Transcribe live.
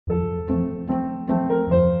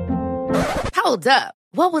Hold up.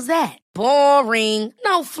 What was that? Boring.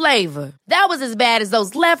 No flavor. That was as bad as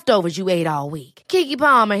those leftovers you ate all week. Keke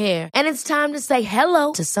Palmer here, and it's time to say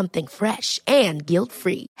hello to something fresh and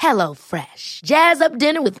guilt-free. Hello Fresh. Jazz up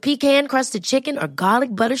dinner with pecan-crusted chicken or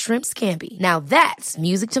garlic butter shrimp scampi. Now that's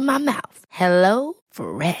music to my mouth. Hello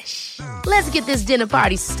Fresh. Let's get this dinner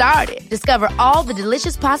party started. Discover all the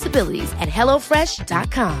delicious possibilities at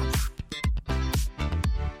hellofresh.com.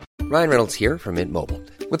 Ryan Reynolds here from Mint Mobile.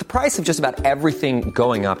 With the price of just about everything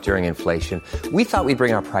going up during inflation, we thought we'd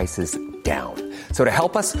bring our prices down. So to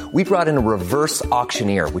help us, we brought in a reverse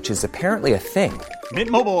auctioneer, which is apparently a thing. Mint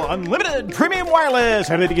Mobile Unlimited Premium Wireless.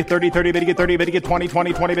 How to get 30, 30, bit to get 30, bit to get 20,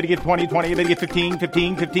 20, 20, bit to get 20, 20, bit to get 15,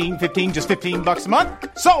 15, 15, 15, just $15 a month?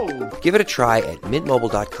 Sold! Give it a try at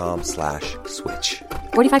mintmobile.com/switch.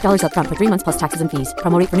 $45 up front for 3 months plus taxes and fees.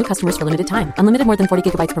 Promo rate for new customers for limited time. Unlimited more than 40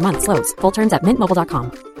 gigabytes per month. Slows full terms at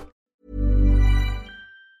mintmobile.com.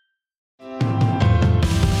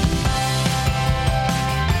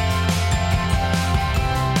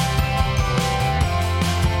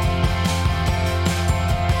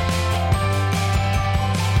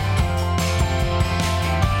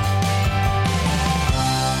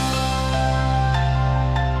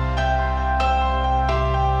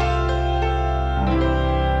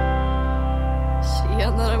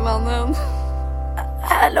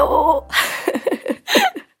 Hallå!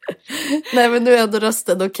 Nej, men nu är ändå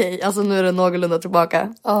rösten okej. Alltså nu är det någorlunda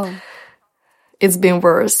tillbaka. It's been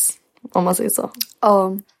worse, om man säger så.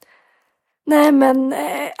 Nej, men...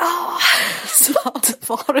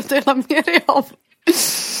 Vad har du delat med dig av?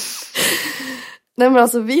 Nej, men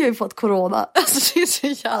alltså vi har ju fått corona. Alltså det är så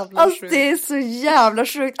jävla sjukt. Det är så jävla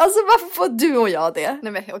sjukt. Alltså varför får du och jag det?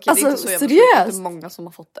 Nej, men okej, alltså, det är inte så jävla seriöst? sjukt. Det är många som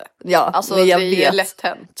har fått det. Ja, alltså men jag det vet. Är lätt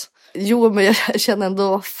hänt. Jo, men jag känner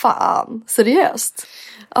ändå, fan, seriöst.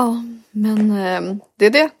 Ja, men det är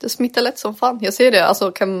det. Det smittar lätt som fan. Jag ser det.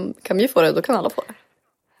 Alltså kan vi få det, då kan alla få det.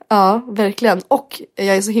 Ja, verkligen. Och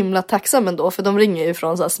jag är så himla tacksam ändå, för de ringer ju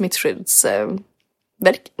från så här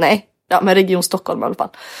men Region Stockholm i alla fall.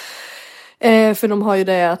 För de har ju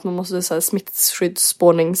det att man måste så här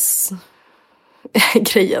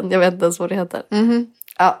smittskyddsspårningsgrejen. Jag vet inte ens vad det heter.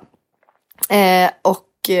 Ja.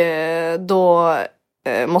 Och då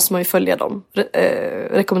måste man ju följa de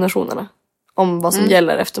rekommendationerna om vad som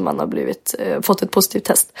gäller efter man har fått ett positivt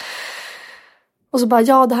test. Och så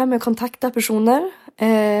bara, det här med att kontakta personer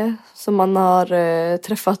som man har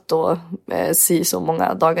träffat då så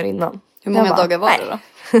många dagar innan. Hur många dagar var det då?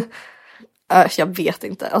 Jag vet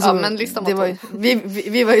inte. Alltså, men listan det var ju,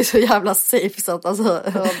 vi var ju så jävla safe så att alltså,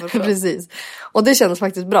 precis. Och det kändes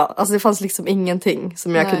faktiskt bra. Alltså det fanns liksom ingenting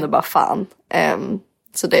som jag kunde bara fan.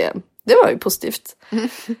 Så det var ju positivt.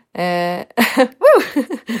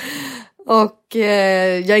 Och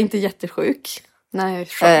jag är inte jättesjuk. Nej,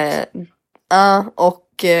 skönt. Och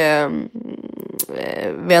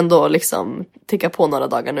vi ändå liksom tickar på några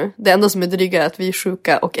dagar nu. Det enda som är dryga är att vi är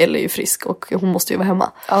sjuka och Elle är ju frisk och hon måste ju vara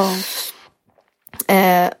hemma.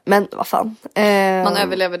 Men vad fan. Man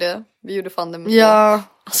överlever det. Vi gjorde fan det med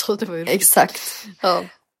alltså, det var ju exakt. Ja.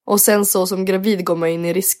 Och sen så som gravid går man in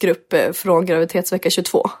i riskgrupp från graviditetsvecka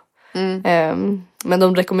 22. Men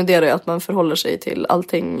de rekommenderar ju att man förhåller sig till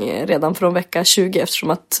allting redan från vecka 20 eftersom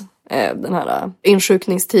att den här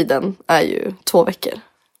insjukningstiden är ju 2 veckor.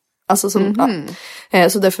 Alltså som,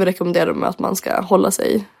 så därför rekommenderar de att man ska hålla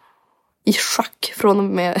sig i schack från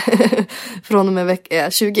och med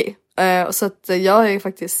vecka 20. Så att jag är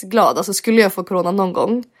faktiskt glad. Alltså skulle jag få corona någon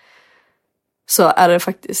gång så är det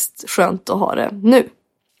faktiskt skönt att ha det nu.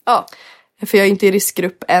 Ja. För jag är inte i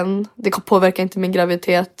riskgrupp än. Det påverkar inte min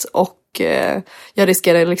graviditet och jag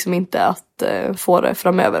riskerar liksom inte att få det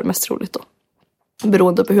framöver, mest troligt då.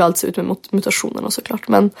 Beroende på hur allt ser ut med mutationerna såklart.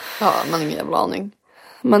 Men, man har ingen jävla aning.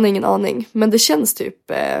 Man har ingen aning. Men det känns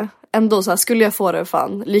typ ändå så här, skulle jag få det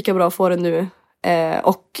fan lika bra att få det nu.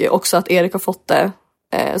 Och också att Erik har fått det.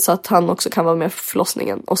 Så att han också kan vara med på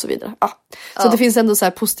förlossningen och så vidare. Så det finns ändå så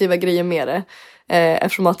här positiva grejer med det.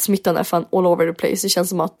 Eftersom att smittan är fan all over the place. Det känns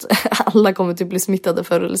som att alla kommer typ bli smittade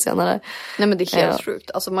förr eller senare. Nej, men det är helt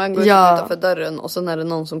sjukt. Alltså man går utanför dörren och sen är det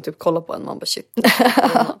någon som typ kollar på en. Man bara shit.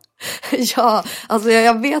 Ja, alltså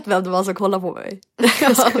jag vet vem det var som kollar på mig.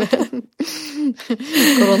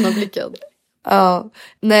 Coronablicken. Ja,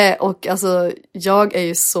 nej, och alltså jag är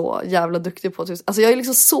ju så jävla duktig på alltså jag är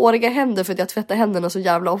liksom såriga händer för att jag tvättar händerna så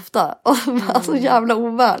jävla ofta. Alltså jävla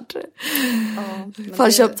ovärt.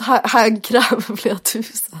 Fan, köpt handkräm för flera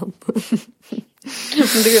tusen.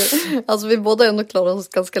 Men alltså vi båda ändå klarar oss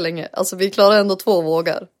ganska länge. Alltså vi klarar ändå 2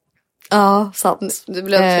 vågar. Ja, sant. Det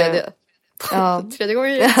blev en tredje. Tredje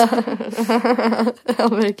gången. Ja,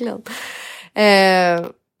 verkligen.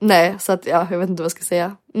 Nej, så att jag vet inte vad jag ska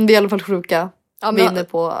säga. Vi är i alla fall sjuka. Ja, vi är inne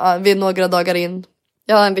på, vi är några dagar in.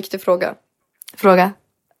 Jag har en viktig fråga. Fråga?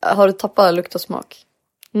 Har du tappat lukt och smak?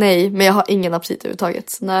 Nej, men jag har ingen aptit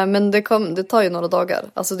överhuvudtaget. Nej, men det tar ju några dagar.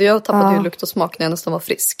 Alltså jag tappade ju lukt och smak när jag nästan var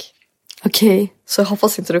frisk. Okej. Så jag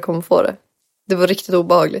hoppas inte du kommer få det. Det var riktigt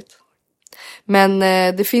obehagligt. Men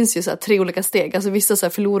det finns ju så här 3 olika steg. Alltså vissa så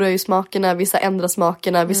här förlorar ju smakerna, vissa ändrar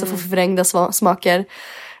smakerna, vissa får förvrängda smaker.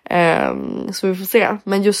 Så vi får se.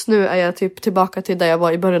 Men just nu är jag typ tillbaka till där jag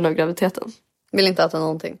var i början av graviditeten. Vill inte äta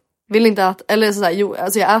någonting. Vill inte äta, eller såhär, jo,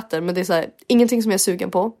 alltså jag äter, men det är såhär, ingenting som jag är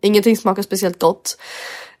sugen på. Ingenting smakar speciellt gott.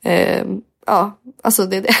 Ja, alltså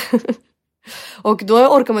det är det. Och då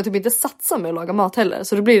orkar man typ inte satsa med att laga mat heller.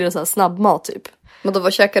 Så då blir det såhär snabbmat typ. Men då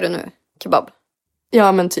vad käkar du nu? Kebab?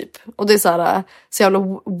 Ja, men typ. Och det är såhär, så jävla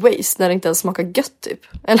waste när det inte ens smakar gött typ.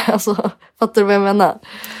 Eller alltså, fattar du vad jag menar?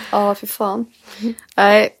 Ja, för fan.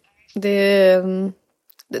 Nej, det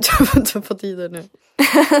tror jag inte på tider nu.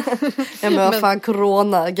 Ja, men vad fan,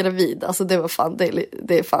 corona, gravid, alltså det var fan,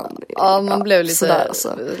 det är fan. Ja, man blev lite, sådär,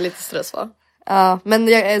 alltså. Lite stress, va? Ja, men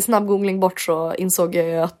en snabb googling bort så insåg jag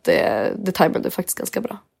ju att det tajmade faktiskt ganska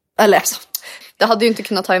bra. Eller alltså, det hade ju inte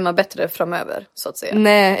kunnat tajma bättre framöver, så att säga.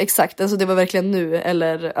 Nej, exakt, alltså det var verkligen nu.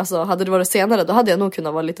 Eller alltså, hade det varit senare, då hade jag nog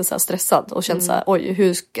kunnat vara lite så här stressad och känt så här,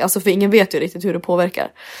 oj, alltså för ingen vet ju riktigt hur det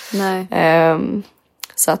påverkar. Nej.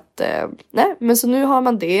 Så att, nej, men så nu har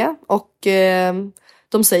man det. Och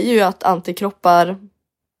de säger ju att antikroppar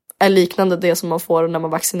är liknande det som man får när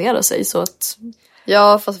man vaccinerar sig. Så att...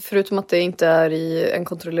 Ja, fast förutom att det inte är i en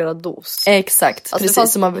kontrollerad dos. Exakt, alltså,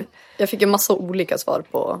 precis som man... Jag fick en massa olika svar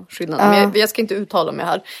på skillnaden. Men jag ska inte uttala mig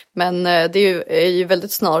här. Men det är ju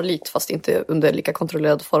väldigt snarlikt, fast inte under lika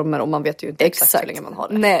kontrollerade former. Och man vet ju inte exakt hur länge man har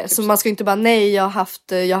det. Nej, typ så man ska inte bara, nej jag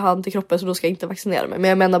har antikroppar så då ska jag inte vaccinera mig. Men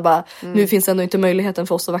jag menar bara, nu finns ändå inte möjligheten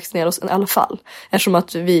för oss att vaccinera oss i alla fall. Eftersom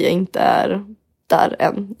att vi inte är där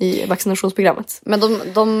än i vaccinationsprogrammet.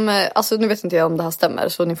 Men alltså nu vet inte jag om det här stämmer,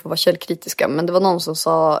 så ni får vara källkritiska. Men det var någon som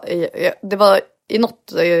sa, det var i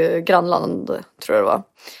något grannland tror jag det var.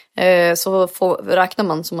 Så räknar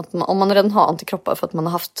man som att om man redan har antikroppar för att man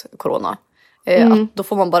har haft corona, att då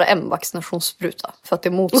får man bara en vaccinationsspruta. För att det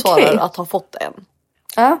motsvarar att ha fått en.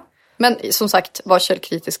 Men som sagt, var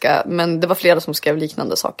källkritiska. Men det var flera som skrev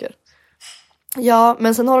liknande saker. Ja,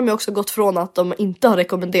 men sen har de ju också gått från att de inte har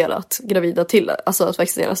rekommenderat gravida till alltså att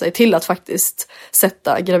vaccinera sig, till att faktiskt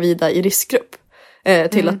sätta gravida i riskgrupp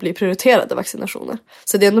till att bli prioriterade vaccinationer.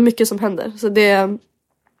 Så det är ändå mycket som händer. Så det är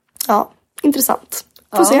intressant.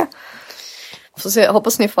 Får se.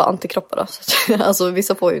 Hoppas ni får antikroppar då. Alltså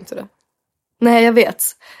vissa får ju inte det. Nej, jag vet.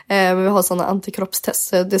 Men vi har sådana antikroppstest,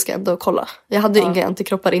 så det ska jag ändå kolla. Jag hade inga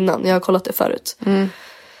antikroppar innan, jag har kollat det förut.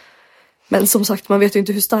 Men som sagt, man vet ju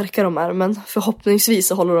inte hur starka de är. Men förhoppningsvis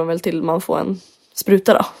så håller de väl till man får en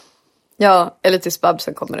spruta då. Ja, eller tills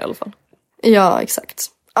bebisen kommer i alla fall. Ja, exakt.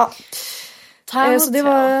 Ja. Så det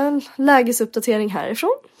var en lägesuppdatering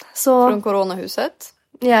härifrån. Så... Från coronahuset.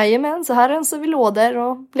 Jajamän, så här rensar vi lådor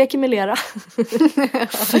och leker med lera.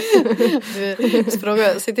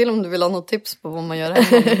 Se till om du vill ha något tips på vad man gör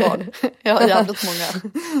hemma med barn. Jag har jävligt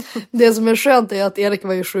många. Det som är skönt är att Erik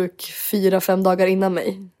var ju sjuk 4-5 dagar innan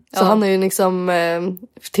mig. Så han är ju liksom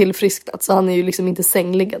tillfrisknat. Så han är ju liksom inte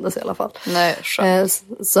sängliggandes i alla fall. Nej,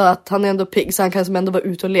 så att han är ändå pigg. Så han kan ändå vara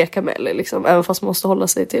ute och leka med. Eller liksom, även fast man måste hålla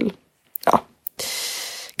sig till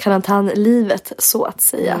karantänlivet så att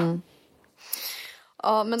säga.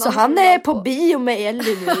 Ja, men så han är på bio med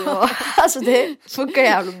Ellie nu. Och, alltså det funkar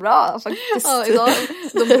jävligt bra faktiskt. Ja, idag,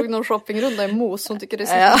 de drog någon shoppingrunda i Mos. Hon tycker det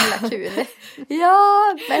är så himla kul.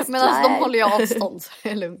 Ja, men alltså, de håller ju avstånd. Så är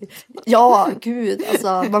det lugnt. Ja, gud.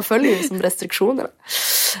 Alltså, man följer ju som restriktionerna.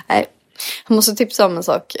 Nej. Jag måste tipsa om en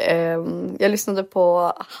sak. Jag lyssnade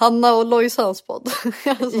på Hanna och Lojsans podd.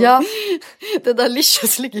 Alltså, det där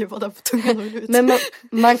licious ligger ju bara där på tungan och ut. Men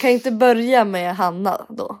man kan inte börja med Hanna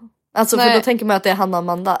då. Alltså för då tänker man att det är Hanna och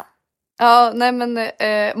Amanda. Ja, nej men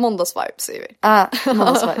måndagsvibe säger vi.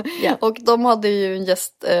 Måndagsvibe, ja. Och de hade ju en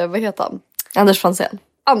gäst, vad heter han? Anders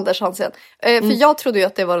Hansén. För jag trodde ju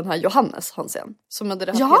att det var den här Johannes Hansén som hade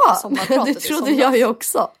det här det trodde jag ju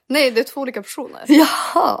också. Nej, det är 2 olika personer.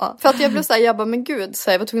 Ja. För att jag blev såhär, jag bara, men gud,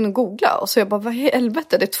 så jag var tvungen att googla. Och så jag bara, vad i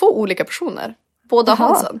helvete, det är 2 olika personer. Båda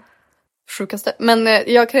Hansen. Sjukaste. Men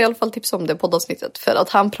jag kan i alla fall tipsa om det poddavsnittet. För att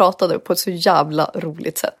han pratade på ett så jävla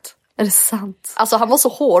roligt sätt. Är det sant? Alltså han var så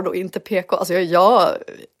hård och inte PK. Alltså jag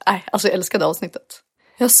älskade avsnittet.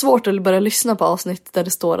 Jag har svårt att börja lyssna på avsnitt där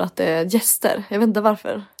det står att det är gäster. Jag vet inte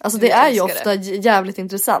varför. Alltså det är ju ofta jävligt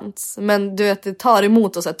intressant. Men du vet, det tar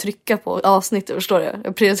emot att så här, trycka på avsnittet, förstår du?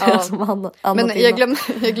 Jag prioriterar som annat. Men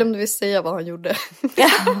jag glömde visst säga vad han gjorde.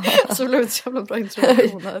 Så blev det så jävla bra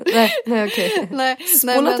introduktion här. nej okej.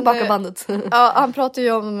 Spola tillbaka bandet. Ja, han pratar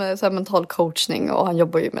ju om så här, mental coachning och han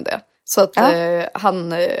jobbar ju med det. Så att han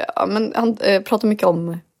pratar mycket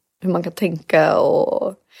om hur man kan tänka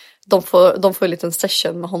och de får en liten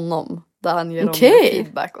session med honom där han ger dem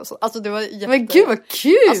feedback och så. Alltså det var Men gud vad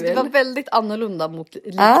kul! Alltså det var väldigt annorlunda mot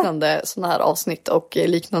liknande sådana här avsnitt och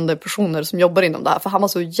liknande personer som jobbar inom det här. För han var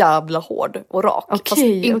så jävla hård och rak. Fast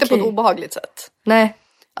inte på ett obehagligt sätt. Nej.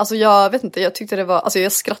 Alltså jag vet inte, jag tyckte det var, alltså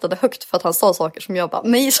jag skrattade högt för att han sa saker som jag bara,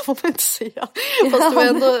 nej så får man inte säga. Fast det var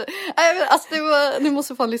ändå, alltså det var, ni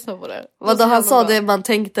måste fan lyssna på det. Vad han sa det man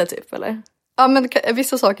tänkte typ eller? Ja men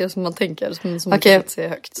vissa saker som man tänker som man kan inte säga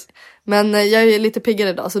högt. Men jag är lite piggare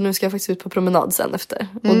idag så nu ska jag faktiskt ut på promenad sen efter.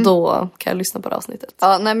 Och då kan jag lyssna på det avsnittet.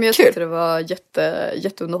 Ja nej men jag tyckte det var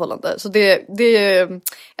jätteunderhållande. Så det är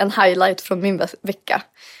en highlight från min vecka.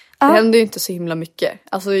 Det hände ju inte så himla mycket.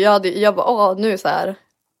 Alltså jag bara, nu så här.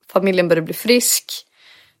 Familjen börjar bli frisk.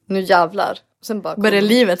 Nu jävlar. Sen bara börjar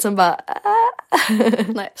livet, sen bara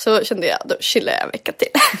nej, så kände jag, då chillar jag en vecka till.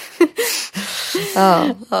 ja,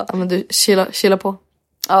 men du chilla på.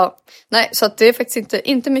 Ja, nej, så att det är faktiskt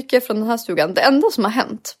inte mycket från den här stugan. Det enda som har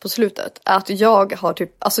hänt på slutet är att jag har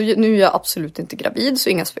typ, alltså nu är jag absolut inte gravid, så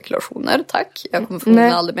inga spekulationer, tack. Jag kommer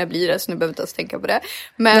förmodligen aldrig mer bli det, så nu behöver jag inte ens tänka på det.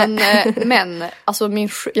 Men alltså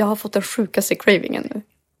jag har fått den sjukaste cravingen nu.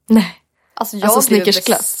 Nej. Alltså jag har blivit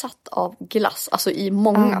besatt av glass, alltså i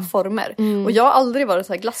många former. Och jag har aldrig varit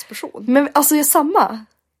så här glassperson. Men alltså jag är samma.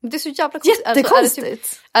 Det är så jävla konstigt.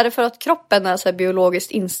 Jättekonstigt. Är det för att kroppen är så här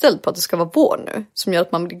biologiskt inställd på att det ska vara vår nu, som gör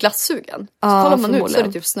att man blir glassugen? Så kollar man ut så är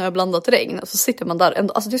det typ snöblandat regn och så sitter man där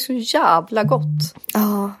ändå. Alltså det är så jävla gott.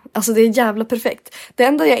 Ja, alltså det är jävla perfekt. Det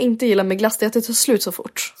enda jag inte gillar med glass är att det tar slut så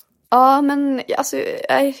fort. Ja, men alltså,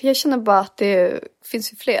 jag känner bara att det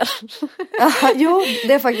finns ju fler. Jo,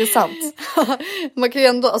 det är faktiskt sant. Man kan ju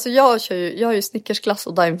ändå, alltså jag har ju Snickersglass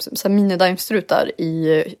och mini-daimstrutar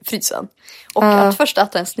i frysen. Och att först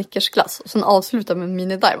äta en Snickersglass och sen avsluta med en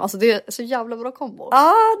mini-daim. Alltså det är så jävla bra kombo.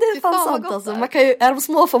 Ja, det är fan sant alltså. Man kan ju, är de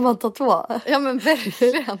små får man ta 2. Ja men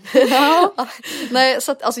verkligen. Nej,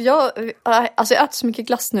 så att alltså jag äter så mycket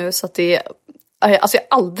glass nu så att det är... Alltså jag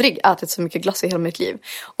har aldrig ätit så mycket glass i hela mitt liv.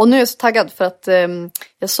 Och nu är jag så taggad för att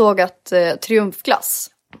jag såg att Triumfglass,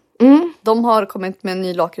 de har kommit med en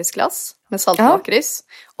ny lakritsglass med saltlakrits.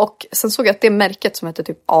 Och sen såg jag att det märket som heter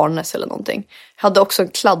typ Arnes eller någonting hade också en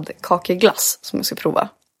kladdkakeglass som jag ska prova.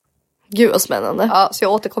 Gud vad spännande. Ja, så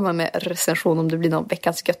jag återkommer med recension om det blir någon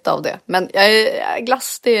veckans götta av det. Men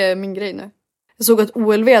glass, det är min grej nu. Jag såg att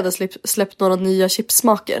OLV hade släppt några nya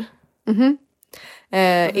chipsmaker.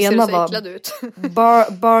 Ena var ut.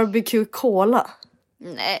 barbecue cola.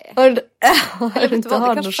 Nej. Har du inte inte vad,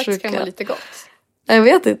 hört det kanske faktiskt kan vara lite gott. Jag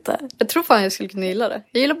vet inte. Jag tror fan jag skulle kunna gilla det.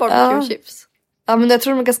 Jag gillar barbecue-chips. Ja, men jag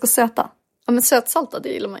tror de är ganska söta. Ja, men sötsalta, det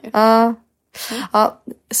gillar man ju. Ja,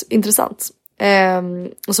 intressant.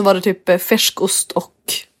 Och så var det typ färskost och...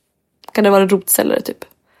 Kan det vara rotceller typ?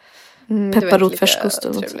 Pepparrot, färskost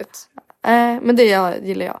och något. Men det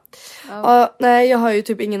gillar jag. Nej, jag har ju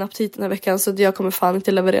typ ingen aptit den här veckan, så jag kommer fan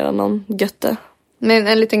inte leverera någon götte. Men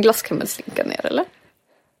en liten glass kan väl slinka ner, eller?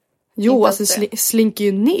 Jo, alltså slinker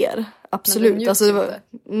ju ner. Absolut. Alltså,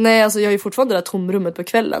 nej, alltså jag har ju fortfarande det där tomrummet på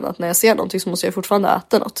kvällen. Att när jag ser någonting så måste jag fortfarande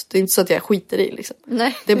äta något. Det är inte så att jag skiter i liksom.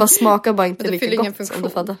 Nej. Det bara smakar bara inte lika gott som du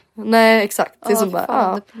fattar. Nej, exakt. Det är som bara...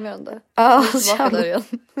 Fan, deprimerande. Ja,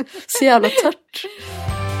 så jävla tört.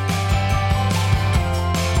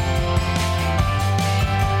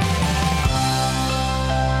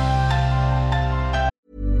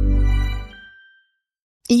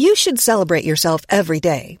 You should celebrate yourself every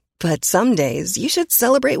day, but some days you should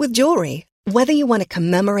celebrate with jewelry. Whether you want to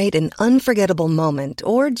commemorate an unforgettable moment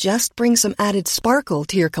or just bring some added sparkle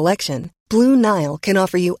to your collection, Blue Nile can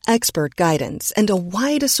offer you expert guidance and a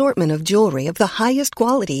wide assortment of jewelry of the highest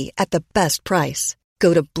quality at the best price.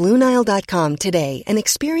 Go to BlueNile.com today and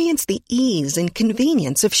experience the ease and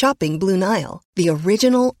convenience of shopping Blue Nile, the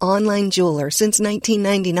original online jeweler since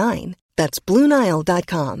 1999. That's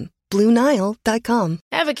BlueNile.com. BlueNile.com.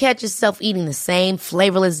 Ever catch yourself eating the same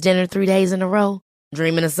flavorless dinner 3 days in a row?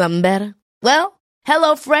 Dreaming of something better? Well,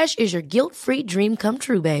 HelloFresh is your guilt-free dream come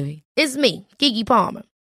true, baby. It's me, Keke Palmer.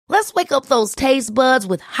 Let's wake up those taste buds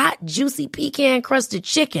with hot, juicy pecan-crusted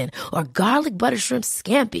chicken or garlic butter shrimp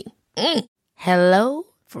scampi. Hello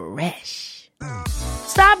Fresh.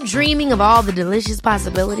 Stop dreaming of all the delicious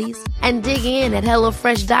possibilities and dig in at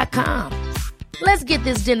HelloFresh.com. Let's get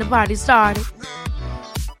this dinner party started.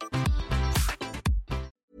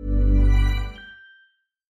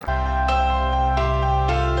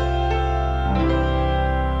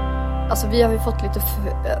 Alltså vi har ju fått lite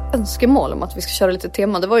önskemål om att vi ska köra lite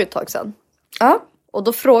tema. Det var ju ett tag sedan. Ja. Och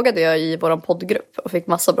då frågade jag i våran poddgrupp och fick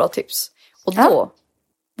massa bra tips. Och då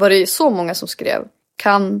var det ju så många som skrev: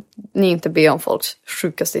 kan ni inte be om folks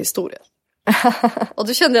sjukaste historia? Och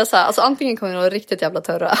då kände jag så här, alltså antingen kommer det vara riktigt jävla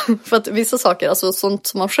törra. För att vissa saker, alltså sånt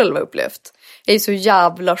som man själv har upplevt, är ju så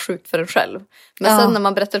jävla sjukt för en själv. Men sen när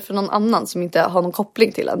man berättar för någon annan som inte har någon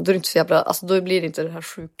koppling till en, då är det inte så jävla, alltså då blir det inte det här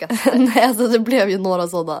sjukaste. Nej, alltså det blev ju några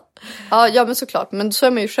sådana. Ja men såklart, men så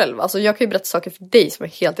är man ju själv. Alltså jag kan ju berätta saker för dig som är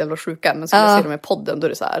helt jävla sjuka, men som jag ser dem i podden, då är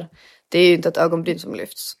det så här, det är ju inte ett ögonbryn som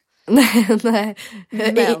lyfts. Nej.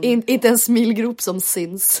 Inte en smilgrop som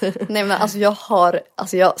syns. Nej men alltså jag har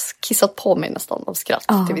kissat på mig nästan av skratt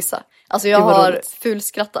till vissa. Alltså jag har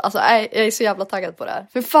fulskrattat. Alltså jag är så jävla taggad på det här.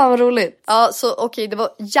 För fan vad roligt. Ja, så okej, det var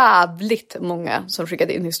jävligt många som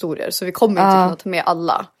skickade in historier, så vi kommer inte kunna ta med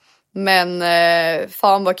alla. Men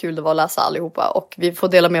fan vad kul det var att läsa allihopa, och vi får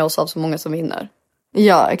dela med oss av så många som vinner.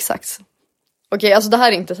 Ja, exakt. Okej, alltså det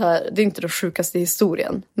här är inte så här, det är inte den sjukaste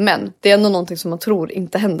historien, men det är ändå någonting som man tror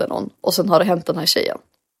inte händer någon, och sen har det hänt den här tjejen.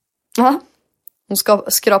 Ja. Hon ska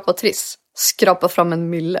skrapa triss, skrapa fram en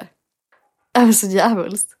mylle. är så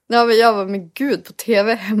jävligt. Ja, men jag var med gud på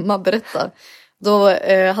tv hemma berättar. Då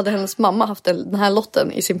hade hennes mamma haft den här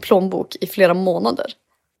lotten i sin plånbok i flera månader.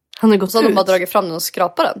 Han har gått och så hade ut. de bara dragit fram den och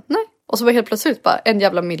skrapat den. Nej. Och så var helt plötsligt bara en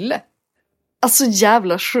jävla mille. Alltså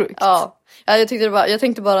jävla sjukt. Ja, jag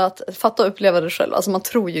tänkte bara att fatta och uppleva det själv. Alltså man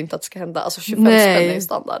tror ju inte att det ska hända. Alltså 25 spänn är ju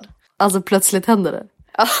standard. Alltså plötsligt händer det.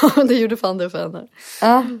 Ja, det gjorde fan det för henne.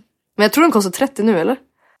 Ja. Men jag tror den kostar 30 nu, eller?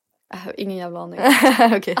 Ingen jävla aning.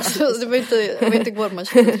 Okay. Alltså, det var inte igår man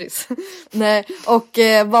köpte triss. Nej, och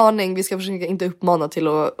varning, vi ska försöka inte uppmana till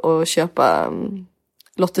att köpa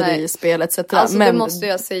lotterispel etc. Alltså men... det måste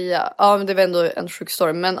jag säga. Ja, men det var ändå en sjuk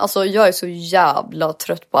story. Men alltså jag är så jävla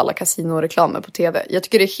trött på alla kasinoreklamer på tv. Jag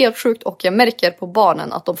tycker det är helt sjukt, och jag märker på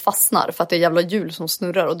barnen att de fastnar för att det är jävla hjul som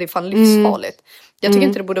snurrar, och det är fan livsfarligt. Jag tycker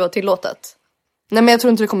inte det borde vara tillåtet. Nej, men jag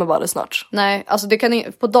tror inte det kommer vara det snart. Nej, alltså det kan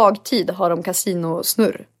på dagtid har de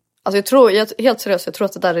kasinosnurr. Alltså helt seriöst, jag tror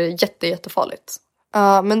att det där är jättefarligt.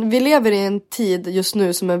 Ja, men vi lever i en tid just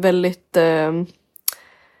nu som är väldigt...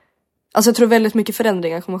 Alltså jag tror väldigt mycket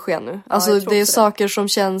förändringar kommer ske nu. Alltså det är saker som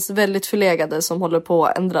känns väldigt förlegade som håller på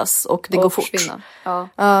att ändras, och det går fort.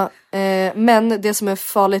 Ja. Men det som är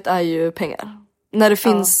farligt är ju pengar. När det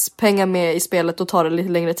finns pengar med i spelet, då tar det lite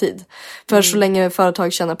längre tid. För så länge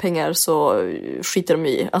företag tjänar pengar så skiter de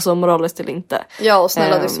i. Alltså moraliskt eller inte. Ja, och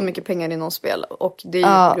snälla, det är så mycket pengar i någon spel. Och det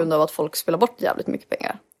är ju på grund av att folk spelar bort jävligt mycket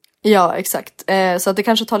pengar. Ja, exakt. Så att det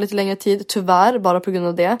kanske tar lite längre tid, tyvärr, bara på grund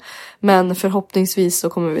av det. Men förhoppningsvis så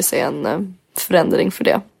kommer vi se en förändring för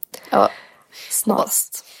det. Ja.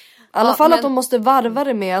 Snarast. I alla fall att de måste varva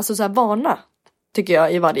det med, alltså så här, varna, tycker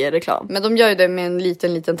jag, i varje reklam. Men de gör ju det med en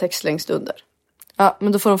liten text längst under. Ja,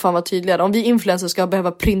 men då får de fan vara tydligare. Om vi influencers ska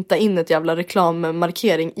behöva printa in ett jävla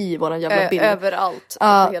reklammarkering i våran jävla bild. Överallt.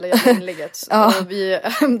 På hela jävla inlägget.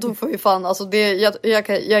 Då får vi fan, alltså jag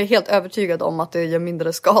är helt övertygad om att det gör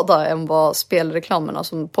mindre skada än vad spelreklamerna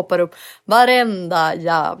som poppar upp. Varenda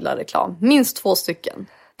jävla reklam. Minst 2 stycken.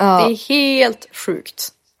 Det är helt sjukt.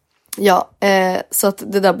 Ja, så att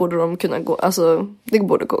det där borde de kunna gå, alltså det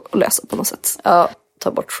borde gå att lösa på något sätt. Ja,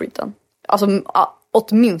 ta bort skiten. Alltså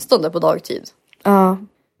åtminstone på dagtid. Ja.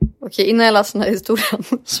 Okej, innan jag läser den här historien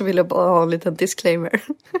så vill jag bara ha en liten disclaimer.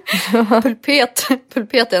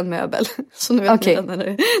 Pulpet är en möbel. Så nu vet ni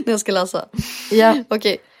när jag ska läsa. Ja.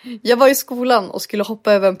 Okej. Jag var i skolan och skulle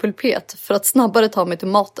hoppa över en pulpet för att snabbare ta mig till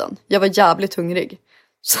maten. Jag var jävligt hungrig.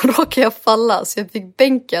 Så råkade jag falla, så jag fick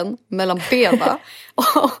bänken mellan benen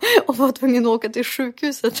och var tvungen att åka till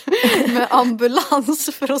sjukhuset med ambulans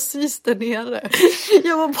för att sys där nere.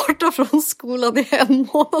 Jag var borta från skolan i 1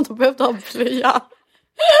 månad och behövde ha blöja.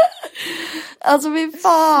 Alltså vi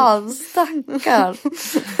fan, stackar.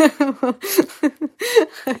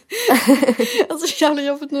 Alltså jävla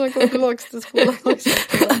jobbigt nu att gå tillbaka till skolan också.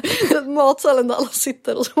 Den matsalen där alla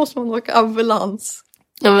sitter och så måste man åka ambulans.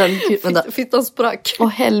 Ja, men gud, Fittan sprack. Åh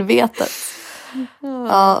helvetet.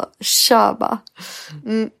 Ja, köba.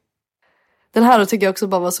 Den här då tycker jag också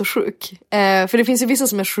bara var så sjuk. För det finns ju vissa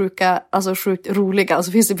som är sjuka, alltså sjukt roliga. Och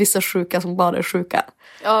så finns det vissa sjuka som bara är sjuka.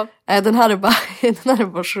 Ja. Den här är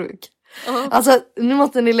bara sjuk. Alltså nu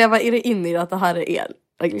måste ni leva er in i att det här är er.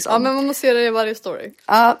 Liksom. Ja, men man måste se det i varje story.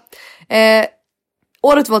 Ja.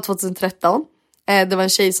 Året var 2013. Det var en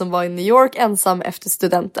tjej som var i New York ensam efter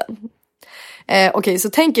studenten. Okej, så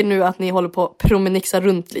tänk er nu att ni håller på att promenixa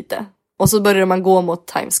runt lite. Och så börjar man gå mot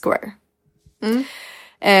Times Square.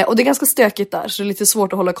 Och det är ganska stökigt där, så det är lite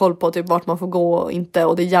svårt att hålla koll på typ vart man får gå och inte.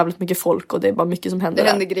 Och det är jävligt mycket folk och det är bara mycket som händer. Det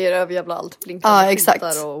händer grejer över jävla allt. Ja, exakt.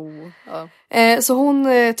 Så hon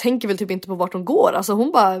tänker väl typ inte på vart hon går. Alltså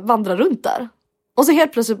hon bara vandrar runt där. Och så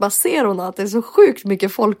helt plötsligt bara ser hon att det är så sjukt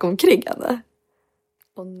mycket folk omkring henne.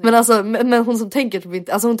 Men alltså, men hon som tänker typ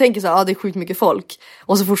inte, alltså hon tänker så här, det är sjukt mycket folk.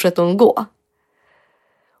 Och så fortsätter hon gå.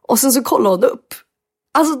 Och sen så kollar hon upp.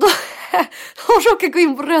 Alltså då, hon råkar gå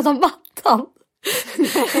in på röda mattan.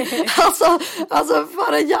 alltså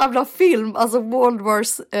för en jävla film. Alltså World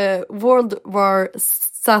War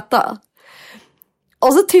Z.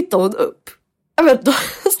 Och så tittar hon upp. Men då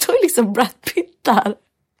står liksom Brad Pitt där.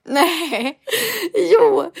 Nej.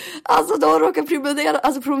 Jo, alltså de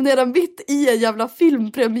råkar promenera mitt i en jävla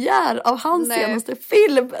filmpremiär av hans senaste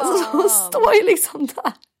film. Alltså hon står ju liksom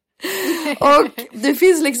där. Och det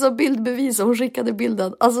finns liksom bildbevis och hon skickade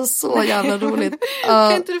bilden. Alltså så jävla roligt.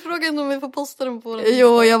 Kan inte du fråga om vi får posta den på den?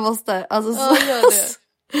 Jo, jag måste. Alltså gör det.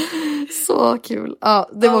 Så kul. Ja,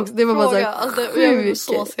 det var bara så här alltså, jag vill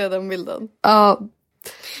så se den bilden.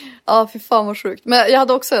 Ja, fy fan vad sjukt. Men jag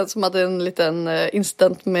hade också en som hade en liten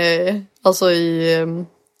incident med, alltså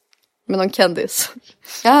med någon kändis.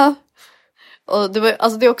 Ja. Och det var,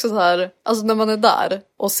 alltså det är också så här, alltså när man är där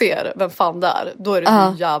och ser vem fan det är, då är det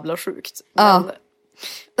så jävla sjukt. Men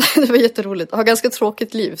det var jätteroligt. Jag har ganska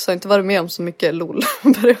tråkigt liv så jag har inte varit med om så mycket LOL.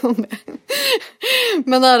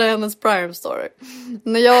 Men här är hennes prime story.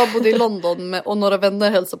 När jag bodde i London och några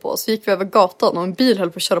vänner hälsade på oss, så gick vi över gatan och en bil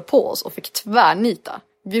höll på att köra på oss och fick tvärnita.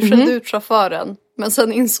 Vi skällde ut chauffören, men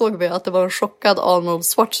sen insåg vi att det var en chockad Arnold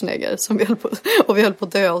Schwarzenegger som vi höll på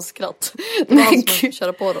att dö av skratt. Det var han som fick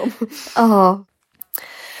köra på dem.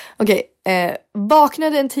 Okej,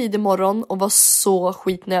 vaknade en tidig morgon och var så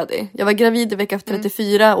skitnödig. Jag var gravid i vecka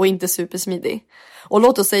 34 och inte supersmidig. Och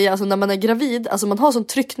låt oss säga, alltså när man är gravid, alltså man har sån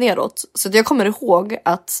tryck neråt. Så att jag kommer ihåg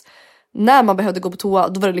att när man behövde gå på toa,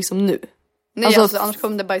 då var det liksom nu. Nej, alltså annars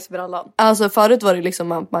kom det bajs över alla. Alltså förut var det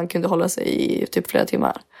liksom att man kunde hålla sig i typ flera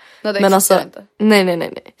timmar. Nej, det men alltså, inte.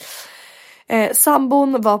 Nej.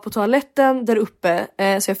 Sambon var på toaletten där uppe,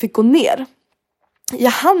 så jag fick gå ner.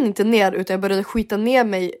 Jag hann inte ner utan jag började skita ner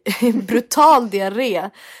mig i en brutal diarré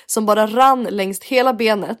som bara rann längs hela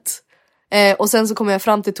benet. Och sen så kom jag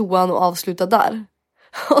fram till toan och avslutade där.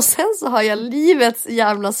 Och sen så har jag livets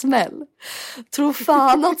jävla smäll. Tror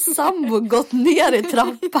fan att sambo gått ner i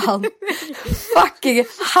trappan. Fucking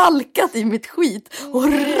halkat i mitt skit och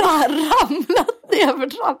ramlat ner för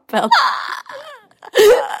trappen.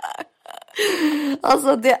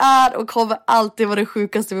 Alltså det är och kommer alltid vara det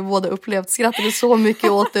sjukaste vi båda upplevt. Skrattade så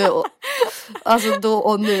mycket åt det och, alltså då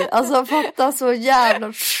och nu. Alltså fatta så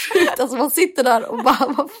jävla sjukt. Alltså man sitter där och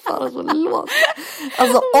bara, vad fan är så låt.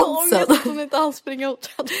 Alltså oddsen. Ångest att hon inte alls springer åt.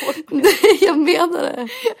 Nej, jag menar det.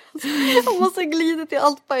 Hon måste glida till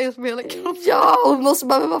allt bajs med hela kroppen. Ja, hon måste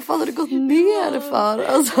bara, men vad fan har du gått ner för?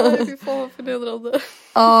 Alltså. Nej, fy fan vad förnedrande.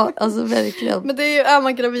 Ja, alltså verkligen. Men det är ju, är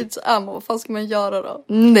man gravid så är man, vad fan ska man göra då?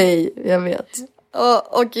 Nej, jag vet.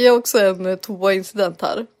 Och jag har också en toa-incident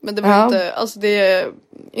här. Men det var inte, alltså det är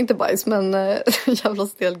inte bajs, men jävla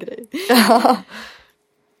stel grej.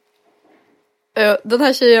 Den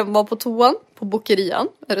här tjejen var på toan på Bokerian,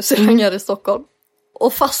 en restaurang här i Stockholm.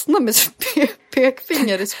 Och fastnade med sitt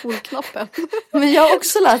pekfinger i spolknappen. Men jag har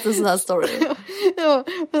också läst en sån här story. Ja,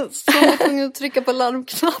 så hon var tvungen att trycka på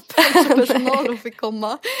larmknappen så personalen fick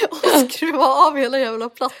komma och skruva av hela jävla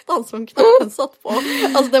plattan som knappen satt på.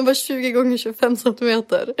 Alltså den var 20x25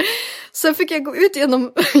 centimeter. Sen fick jag gå ut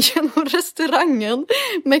genom restaurangen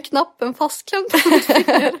med knappen fastklämd på mitt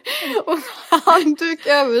finger och handduk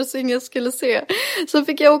över så ingen skulle se. Sen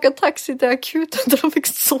fick jag åka taxi till akuten där de fick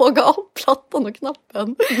såga av plattan och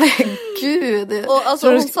knappen. Men gud. Och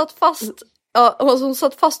alltså hon satt fast. Ja, alltså hon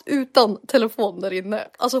satt fast utan telefon där inne.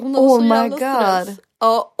 Alltså hon hade så jävla stress.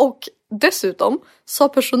 Ja, och dessutom sa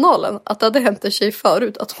personalen att det hade hänt en tjej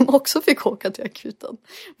förut att hon också fick åka till akuten.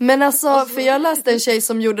 Men alltså för jag läste en tjej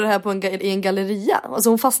som gjorde det här på i en galleria. Alltså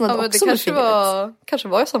hon fastnade också med fingret. Kanske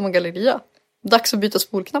var i samma galleria. Dags att byta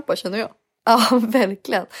spolknappar känner jag. Ja,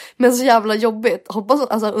 verkligen. Men så jävla jobbigt. Hoppas,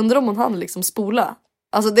 alltså undrar om hon hann liksom spola.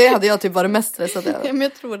 Alltså det hade jag typ varit mest stressad över. Ja, men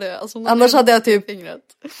jag tror det. Alltså, annars hade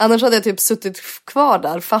jag typ suttit kvar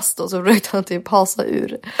där fast och så försökte han typ hasa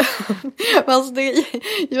ur. Men alltså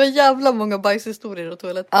det var jävla många bajshistorier och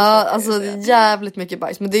toaletter. Ja, alltså jävligt mycket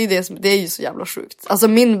bajs. Men det är ju det är ju så jävla sjukt. Alltså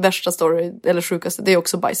min värsta story, eller sjukaste, det är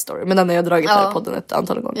också bajsstory. Men den har jag dragit här i podden ett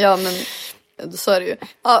antal gånger. Ja, men så är det ju.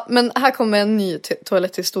 Ja, men här kommer en ny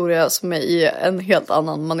toaletthistoria som är i en helt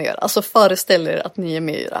annan manér. Alltså föreställ er att ni är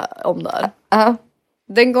med om det här.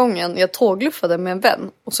 Den gången jag tågluffade med en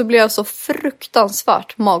vän och så blev jag så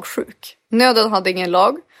fruktansvärt magsjuk. Nöden hade ingen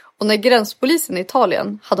lag och när gränspolisen i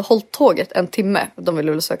Italien hade hållit tåget en timme, de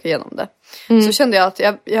ville väl söka igenom det, så kände jag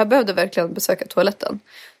att jag behövde verkligen besöka toaletten.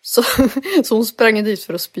 Så hon sprang dit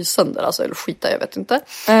för att spy sönder, alltså, eller skita, jag vet inte.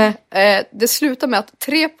 Det slutade med att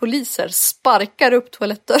 3 poliser sparkar upp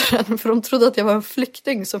toalettdörren för de trodde att jag var en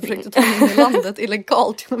flykting som försökte ta mig in i landet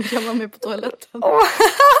illegalt genom att gömma mig på toaletten.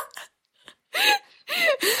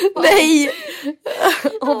 Nej!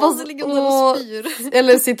 Hoppas det ligger där och spyr.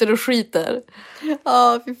 Eller sitter och skiter.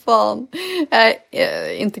 Ja, fy fan. Nej,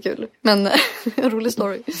 inte kul. Men en rolig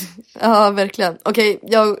story. Ja, verkligen. Okej,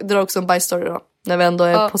 jag drar också en bajsstory då. När vi ändå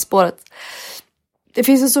är på spåret. Det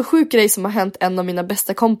finns en så sjuk grej som har hänt en av mina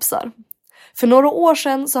bästa kompisar. För några år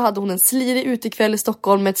sedan så hade hon en slirig utekväll i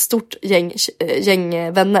Stockholm med ett stort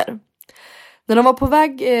gäng vänner. När de var på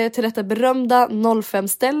väg till detta berömda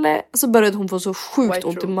 05-ställe så började hon få så sjukt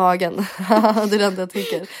ont i magen. Det är det enda jag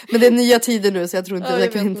tänker. Men det är nya tider nu så jag tror inte det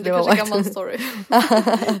kan inte det vara. Det kanske är en gammal story.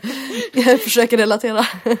 Jag försöker relatera.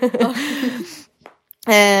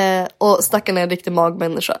 Och stackarna är en riktig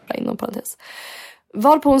magmänniska inom parentes.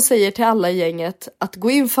 Varpå hon säger till alla i gänget att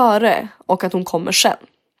gå in före och att hon kommer sen.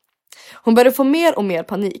 Hon börjar få mer och mer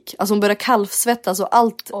panik. Alltså hon börjar kalvsvettas och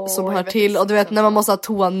allt som hör till. Och du vet när man måste ha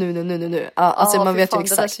toan nu. Alltså man vet ju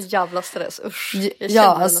exakt. Det är så jävla stress. Usch. Jag ja,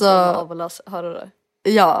 känner alltså, av att höra det.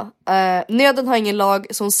 Ja, nöden har ingen lag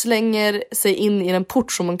så hon slänger sig in i den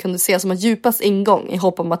port som man kunde se som en djupast ingång i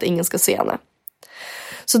hopp om att ingen ska se henne.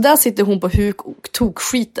 Så där sitter hon på huk och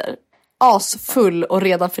tokskiter. Asfull och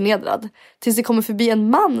redan förnedrad. Tills det kommer förbi en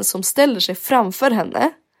man som ställer sig framför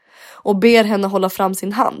henne. Och ber henne hålla fram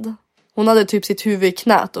sin hand. Hon hade typ sitt huvud i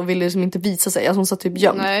knät och ville liksom inte visa sig. Alltså hon satt typ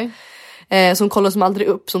gömd. Nej. Så hon kollade som aldrig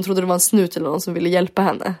upp. Så hon trodde det var en snut eller någon som ville hjälpa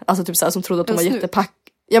henne. Alltså typ såhär som trodde att hon var jättepack.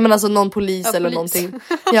 Ja men alltså någon polis eller någonting.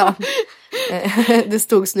 Ja. Det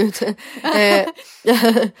stod snut.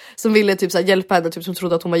 Som ville typ såhär hjälpa henne. Typ som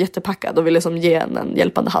trodde att hon var jättepackad. Och ville liksom ge henne en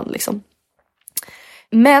hjälpande hand liksom.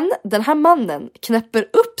 Men den här mannen knäpper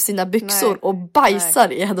upp sina byxor och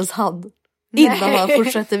bajsar i hennes hand. Innan han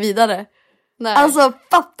fortsätter vidare. Nej. Alltså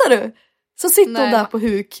fattar du? Så sitter hon där på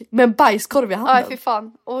huk med en bajskorv i handen. Nej fy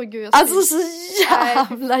fan. Gud, alltså så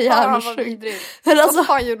jävla hjärnsjukt. Alltså, vad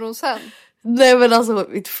fan gjorde hon sen? Nej men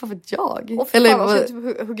alltså, inte fan vet jag. Eller fan,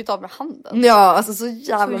 typ huggit av med handen. Ja, alltså så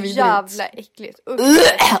jävla vidrigt. Så jävla äckligt.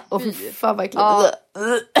 Och fy fan verkligen.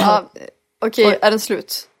 Okej, är den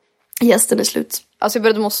slut? Yes, den är slut. Alltså jag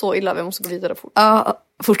började må så illa, vi måste gå vidare fort. Ja,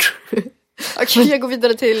 fort. Okej, jag går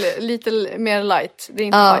vidare till lite mer light. Det är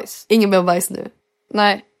inte bajs. Ingen mer bajs nu.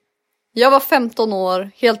 Nej. Jag var 15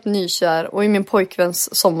 år, helt nykär och i min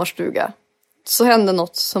pojkväns sommarstuga. Så hände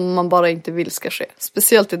något som man bara inte vill ska ske.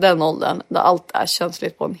 Speciellt i den åldern där allt är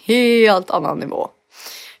känsligt på en helt annan nivå.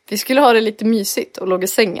 Vi skulle ha det lite mysigt och låg i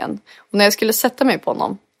sängen. Och när jag skulle sätta mig på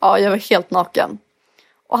honom, jag var helt naken.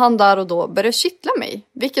 Och han där och då började kittla mig.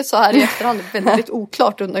 Vilket så här i efterhand är väldigt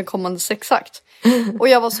oklart under en kommande sexakt. Och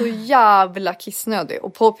jag var så jävla kissnödig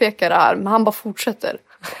och påpekar det här. Men han bara fortsätter.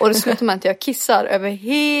 Och det slutar med att jag kissar över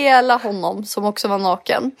hela honom som också var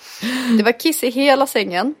naken. Det var kiss i hela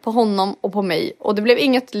sängen på honom och på mig. Och det blev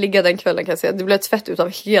inget ligga den kvällen kan jag säga. Det blev ett svett utav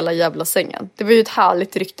hela jävla sängen. Det var ju ett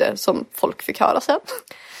härligt rykte som folk fick höra sen.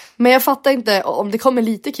 Men jag fattar inte, om det kommer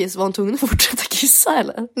lite kiss var hon tvungen att fortsätta kissa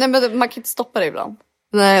eller? Nej men man kan inte stoppa det ibland.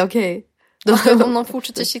 Nej okej. Alltså, om någon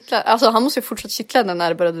fortsätter kittla, alltså han måste ju fortsätta kittla när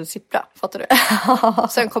det började sippra, fattar du?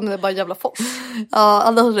 Sen kommer det bara jävla fors. Ja,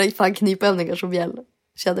 alla har direkt fan knipövningar som gäll,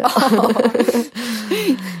 kände jag.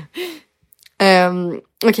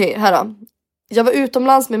 Okej, här då. Jag var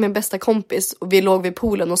utomlands med min bästa kompis och vi låg vid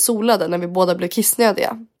poolen och solade när vi båda blev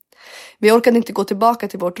kissnödiga. Vi orkade inte gå tillbaka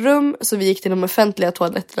till vårt rum så vi gick till de offentliga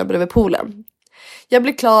toaletterna bredvid poolen. Jag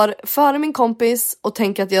blir klar före min kompis och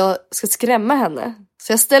tänker att jag ska skrämma henne.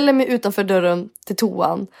 Så jag ställer mig utanför dörren till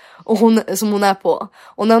toan och som hon är på.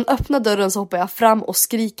 Och när hon öppnar dörren så hoppar jag fram och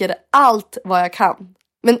skriker allt vad jag kan.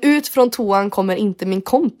 Men ut från toan kommer inte min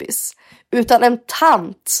kompis. Utan en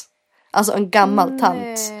tant. Alltså en gammal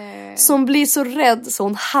tant. Som blir så rädd så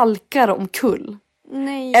hon halkar omkull.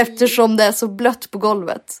 Nej. Eftersom det är så blött på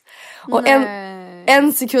golvet. Och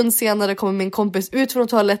en sekund senare kommer min kompis ut från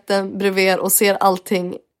toaletten bredvid och ser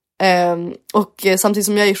allting. Och samtidigt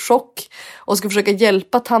som jag är i chock och ska försöka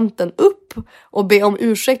hjälpa tanten upp och be om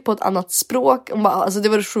ursäkt på ett annat språk. Alltså det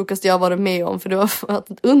var det sjukaste jag varit med om, för det var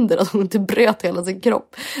ett under att hon inte bröt hela sin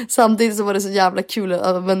kropp. Samtidigt så var det så jävla kul,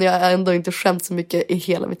 men jag har ändå inte skämt så mycket i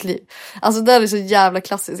hela mitt liv. Alltså det är så jävla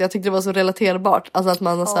klassiskt. Jag tyckte det var så relaterbart, alltså att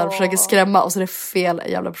man så här försöker skrämma och så är det fel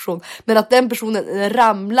jävla person. Men att den personen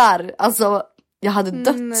ramlar, alltså jag hade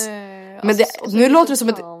dött. Men nu låter det som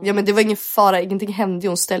att men det var ingen fara, ingenting hände,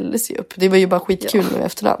 hon ställde sig upp. Det var ju bara skitkul nu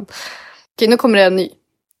efterhand. Okej, nu kommer det en ny.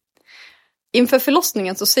 Inför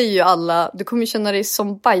förlossningen så säger ju alla, du kommer ju känna dig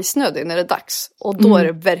som bajsnödig när det är dags. Och då är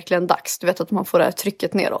det verkligen dags. Du vet att man får det här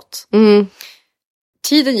trycket neråt.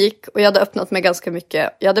 Tiden gick och jag hade öppnat mig ganska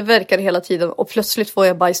mycket. Jag hade verkat hela tiden och plötsligt får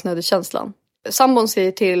jag bajsnödig känslan. Sambon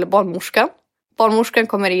säger till barnmorska. Barnmorskan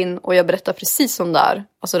kommer in och jag berättar precis som det är.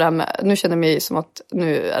 Alltså det här med, nu känner jag mig som att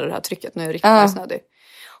nu är det här trycket, nu är jag riktigt bajsnödig.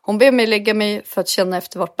 Hon ber mig lägga mig för att känna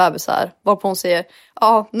efter vart bebis är. Varpå hon säger,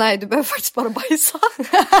 nej du behöver faktiskt bara bajsa.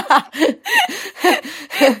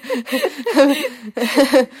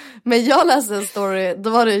 Men jag läste en story, då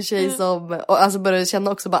var det en tjej som alltså började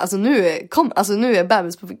känna också bara, nu är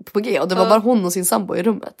bebis på G. Och det var bara hon och sin sambo i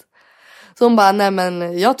rummet. Så hon bara, nej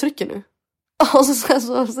men jag trycker nu. Och så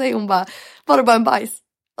säger hon bara, var det bara en bajs?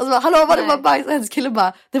 Och så bara, hallå var det bara en bajs? Och hennes kille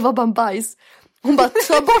bara, det var bara en bajs. Hon bara,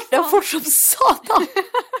 ta bort den fort som satan.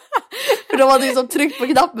 För de hade ju som tryckt på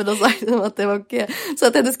knappen och sagt att det var okej. Så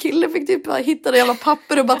att hennes kille fick typ bara hitta det jävla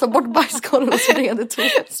papper och bara ta bort bajskorren och så det tog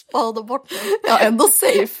spada bort den. Ja, ändå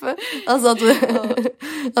safe. Alltså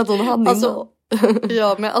att hon hann alltså,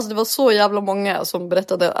 ja, men alltså det var så jävla många som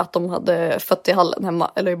berättade att de hade fött i hallen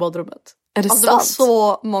hemma eller i badrummet. Är det sant? Det var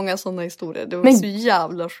så många sådana historier. Det var så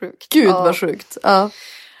jävla sjukt. Gud vad sjukt.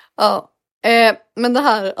 Ja. Men det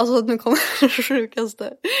här, alltså nu kommer det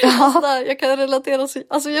sjukaste. Alltså där, jag kan relatera så,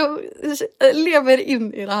 alltså jag lever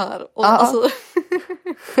in i det här. Och alltså,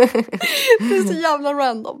 det är så jävla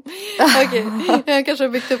random. Okej, jag kanske har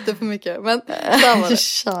byggt upp det för mycket. Men där var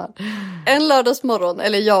det. En lördagsmorgon,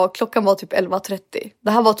 eller klockan var typ 11:30.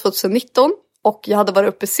 Det här var 2019. Och jag hade varit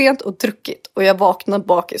uppe sent och druckit. Och jag vaknade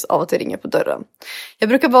bakis av att det ringer på dörren. Jag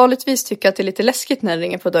brukar vanligtvis tycka att det är lite läskigt när det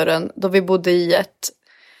ringer på dörren. Då vi bodde i ett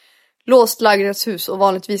låst lägenhetshus. Och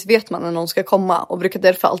vanligtvis vet man när någon ska komma. Och brukar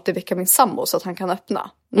därför alltid väcka min sambo så att han kan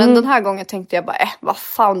öppna. Men den här gången tänkte jag bara, vad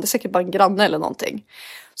fan, det är säkert bara en granne eller någonting.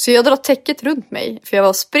 Så jag drar täcket runt mig. För jag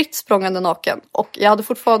var spritt språngande naken. Och jag hade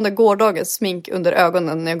fortfarande gårdagens smink under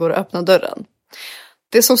ögonen när jag går och öppnar dörren.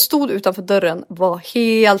 Det som stod utanför dörren var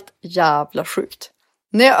helt jävla sjukt.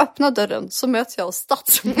 När jag öppnar dörren så möts jag av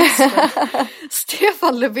statsministern,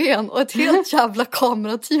 Stefan Löfven och ett helt jävla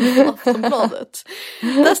kamerateam på Aftonbladet.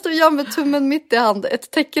 Där stod jag med tummen mitt i hand,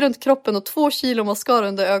 ett täcke runt kroppen och 2 kilo mascara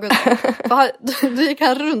under ögonen. Då gick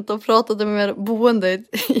han runt och pratade med boende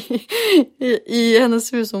i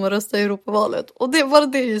hennes hus som var röstade i Europavalet. Och det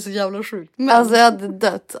är så jävla sjukt. Men alltså jag hade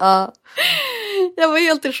dött, jag var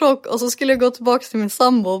helt i chock och så skulle jag gå tillbaka till min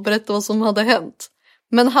sambo och berätta vad som hade hänt.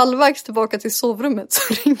 Men halvvägs tillbaka till sovrummet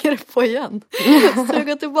så ringer det på igen. Så jag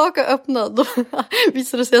går tillbaka och öppnar. Då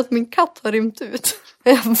visar det sig att min katt har rymt ut.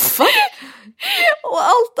 Och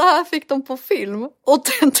allt det här fick de på film. Och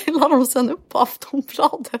den tillade de sen upp på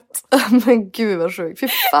Aftonbladet. Men gud vad sjukt. Fy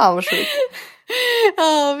fan vad sjukt.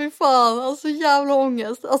 Ja, fy fan. Alltså jävla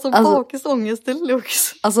ångest. Alltså bakisångest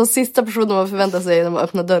deluxe. Alltså sista personen man förväntar sig när man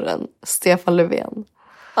öppnar dörren. Stefan Löfven.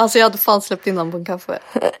 Alltså jag hade fan släppt in honom på en kaffe.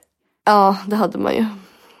 Ja, det hade man ju.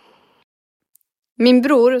 Min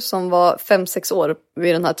bror som var 5-6 år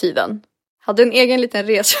vid den här tiden hade en egen liten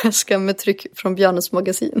resväska med tryck från Björnes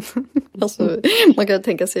magasin. Alltså man kan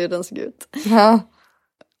tänka sig hur den såg ut. Ja.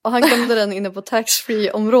 Och han glömde den inne på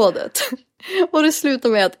tax-free-området. Och det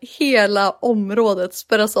slutade med att hela området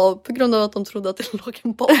spärras av på grund av att de trodde att det låg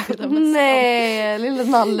en bomb i den väskan. Nej, lilla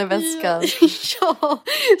nalleväskan. Ja,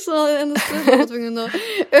 så hennes föräldrar var tvungen att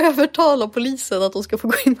övertala polisen att de ska få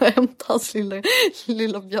gå in och hämta hans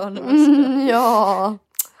lilla björneväska. Ja.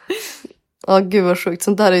 Gud vad sjukt,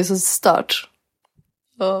 sånt där är ju så stört.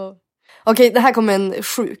 Okej, det här kommer en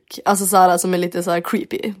sjuk, alltså såhär som är lite såhär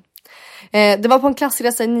creepy. Det var på en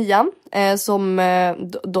klassresa i 9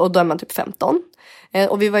 då är man typ 15.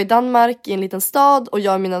 Och vi var i Danmark i en liten stad och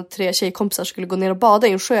jag och mina 3 tjejkompisar skulle gå ner och bada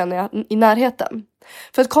i en sjö i närheten.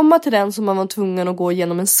 För att komma till den så var man tvungen att gå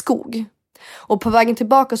igenom en skog. Och på vägen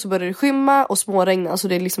tillbaka så började det skymma och småregna, så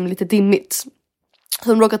det är liksom lite dimmigt. Så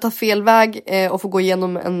de råkade ta fel väg och få gå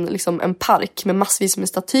igenom en park med massvis med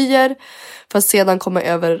statyer. För att sedan komma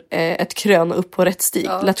över ett krön och upp på rätt stig.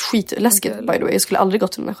 Lätt skitläskigt by the way. Jag skulle aldrig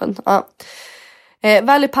gått till den här sjön.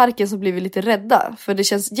 Väl i parken så blev vi lite rädda. För det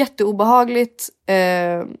känns jätteobehagligt.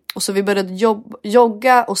 Och så vi började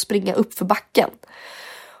jogga och springa upp för backen.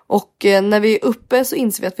 Och när vi är uppe så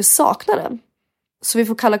inser vi att vi saknar den. Så vi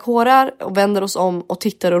får kalla kårar och vänder oss om och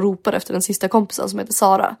tittar och ropar efter den sista kompisen som heter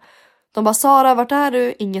Sara. De bara, Sara, vart är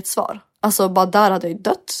du? Inget svar. Alltså, bara där hade jag ju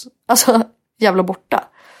dött. Alltså, jävla borta.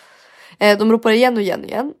 De ropar igen och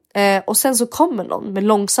igen. Och sen så kommer någon med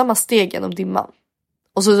långsamma steg genom dimman.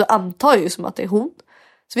 Och så antar jag ju som att det är hon.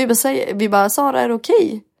 Så vi bara, Sara, är det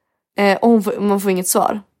okej? Och man får inget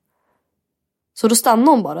svar. Så då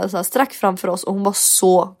stannade hon bara så här, strax framför oss och hon var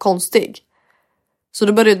så konstig. Så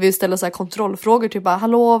då började vi ställa så här kontrollfrågor typ bara,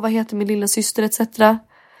 hallå, vad heter min lilla syster etc.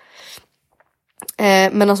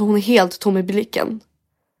 Men alltså hon är helt tom i blicken.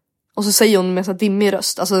 Och så säger hon med så här dimmig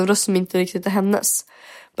röst, alltså en röst som inte riktigt är hennes.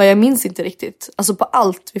 Bara, jag minns inte riktigt, alltså på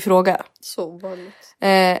allt vi frågar. Så vanligt.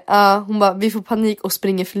 Hon bara, vi får panik och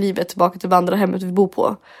springer för livet tillbaka till vandrarhemmet vi bor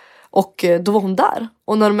på. Och då var hon där.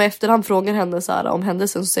 Och när de efterhand frågar henne så här, om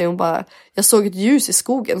händelsen, så säger hon bara, jag såg ett ljus i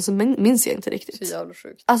skogen, så minns jag inte riktigt. Så jävla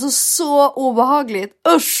sjukt. Alltså så obehagligt,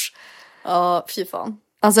 usch! Ja, fy fan.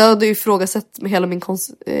 Alltså jag hade ju ifrågasatt med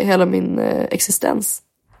hela min existens.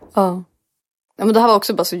 Ja. Ja, men det här var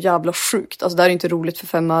också bara så jävla sjukt. Alltså det här är inte roligt för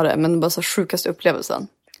 5 öre, men bara så sjukaste upplevelsen.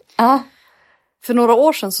 Ja. För några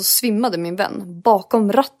år sedan så svimmade min vän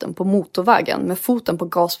bakom ratten på motorvägen med foten på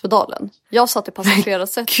gaspedalen. Jag satt i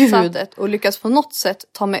passagerarsätet och lyckades på något sätt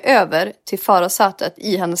ta mig över till förarsätet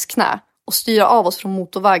i hennes knä och styra av oss från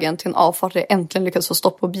motorvägen till en avfart där jag äntligen lyckades få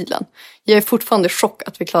stopp på bilen. Jag är fortfarande i chock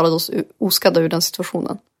att vi klarade oss oskadda ur den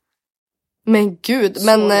situationen. Men gud,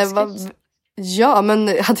 men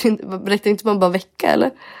räckte inte man bara vecka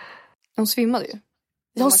eller? Hon svimmade ju.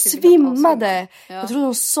 Hon svimmade. Ja. Jag trodde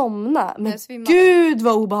hon somnade. Men gud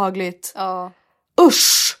vad obehagligt. Ja.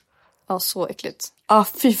 Usch. Ja, så äckligt. Ja,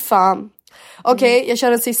 fy fan. Okej, jag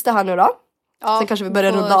kör den sista här nu då. Ja, sen kanske vi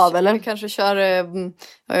börjar runda av, eller? Vi kanske kör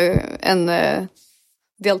en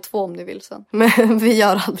del 2 om ni vill sen. Men vi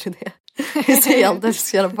gör aldrig det. Vi säger alltid att vi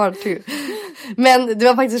ska göra part 2. Men det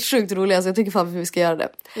var faktiskt sjukt roligt, så jag tycker fan att vi ska göra det.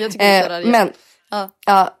 Jag tycker vi ska göra det. Men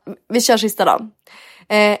vi kör sista då.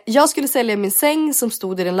 Jag skulle sälja min säng som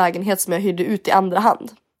stod i den lägenhet som jag hyrde ut i andra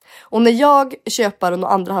hand. Och när jag, köparen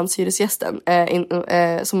och andrahandshyresgästen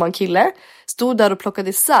som var en kille, stod där och plockade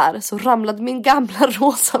isär, så ramlade min gamla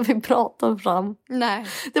rosa vibrator fram. Nej.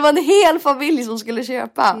 Det var en hel familj som skulle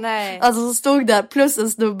köpa. Nej. Alltså som stod där plus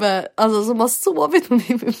en snubbe alltså, som har sovit med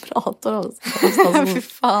min vibrator. Fy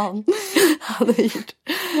fan.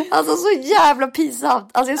 Alltså så jävla pinsamt.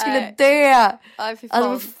 Alltså jag skulle dö. Nej, fy fan.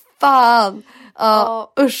 Alltså fan.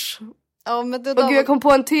 Usch. Ja, men gud, jag kom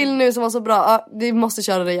på en till nu som var så bra. Vi måste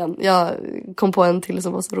köra det igen. Jag kom på en till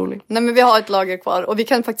som var så rolig. Nej, men vi har ett lager kvar. Och vi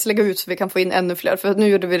kan faktiskt lägga ut så vi kan få in ännu fler. För nu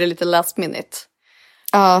gjorde vi det lite last minute.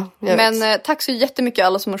 Ja, men tack så jättemycket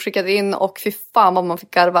alla som har skickat in. Och fy fan vad man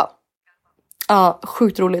fick garva. Ja,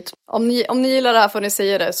 sjukt roligt. Om ni gillar det här får ni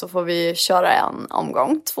säga det, så får vi köra en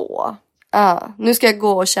omgång 2. Ja, nu ska jag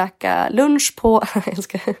gå och käka lunch på... jag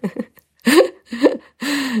ska...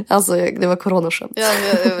 Alltså det var coronaskämt. Ja,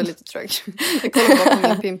 jag var lite trög. Jag kollar bara på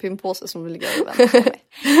min pin-pin-påse som ligger och väntar på mig.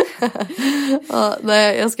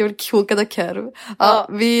 Nej, jag ska väl koka det korv.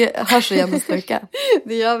 Vi hörs igen nästa vecka.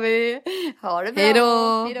 Det gör vi. Ha det bra.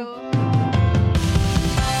 Hejdå. Hejdå.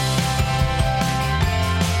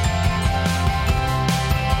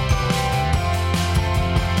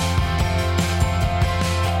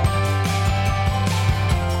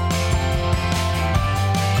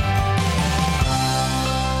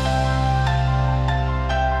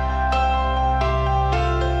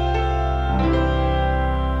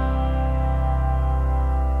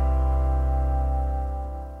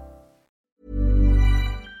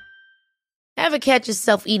 Ever catch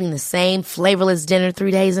yourself eating the same flavorless dinner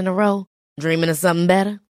 3 days in a row? Dreaming of something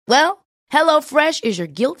better? Well, HelloFresh is your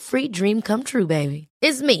guilt-free dream come true, baby.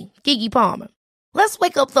 It's me, Keke Palmer. Let's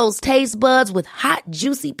wake up those taste buds with hot,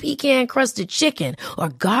 juicy pecan-crusted chicken or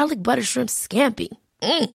garlic butter shrimp scampi.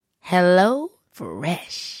 Hello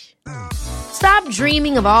Fresh. Stop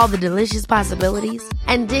dreaming of all the delicious possibilities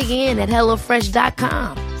and dig in at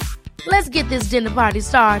HelloFresh.com. Let's get this dinner party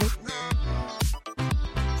started.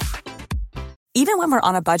 Even when we're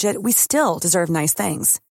on a budget, we still deserve nice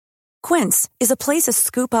things. Quince is a place to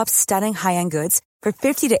scoop up stunning high-end goods for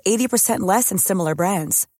 50 to 80% less than similar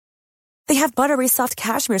brands. They have buttery soft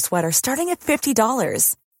cashmere sweaters starting at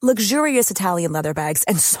 $50, luxurious Italian leather bags,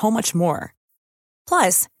 and so much more.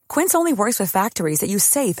 Plus, Quince only works with factories that use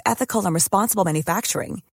safe, ethical, and responsible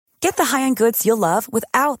manufacturing. Get the high-end goods you'll love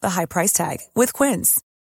without the high price tag with Quince.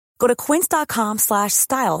 Go to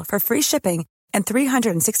quince.com/style for free shipping and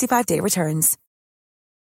 365-day returns.